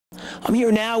I'm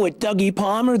here now with Dougie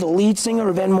Palmer, the lead singer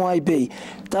of NYB.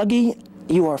 Dougie,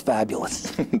 you are fabulous.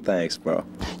 Thanks, bro.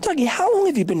 Dougie, how long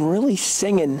have you been really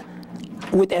singing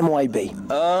with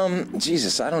NYB?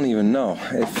 Jesus, I don't even know.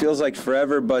 It feels like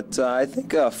forever, but I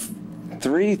think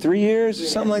 3 years or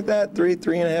something like that.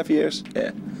 3.5 years.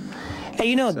 Yeah. Hey,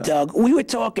 you know, Doug, we were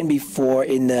talking before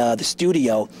in the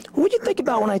studio. What did you think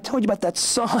about when I told you about that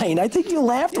sign? I think you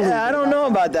laughed a little bit. Yeah, I don't know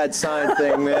about that sign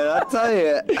thing, man. I'll tell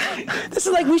you. This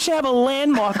is like we should have a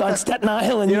landmark on Staten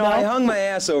Island, you know? I hung my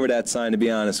ass over that sign, to be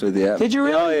honest with you. Did you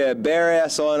really? Oh, yeah, bare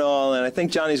ass on all, and I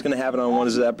think Johnny's going to have it on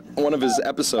one of his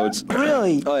episodes.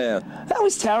 Really? Oh, yeah. That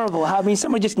was terrible. I mean,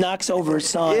 someone just knocks over a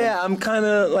sign. Yeah, I'm kind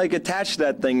of, like, attached to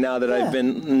that thing now that I've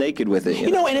been naked with it.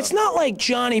 You know, and it's not like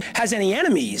Johnny has any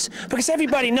enemies, because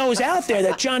everybody knows out there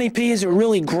that Johnny P is a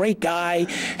really great guy,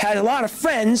 had a lot of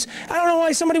friends. I don't know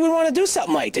why somebody would want to do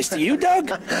something like this to you,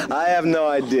 Doug. I have no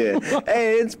idea.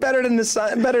 Hey, it's better to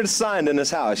sign than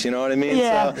this house, you know what I mean?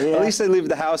 Yeah, so at least they leave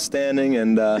the house standing,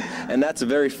 and that's a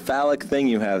very phallic thing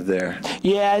you have there.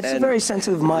 Yeah, it's a very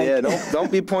sensitive mic. Yeah,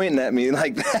 don't be pointing at me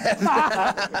like that.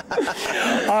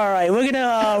 All right, we're going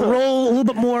to roll a little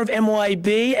bit more of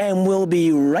NYB, and we'll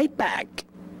be right back.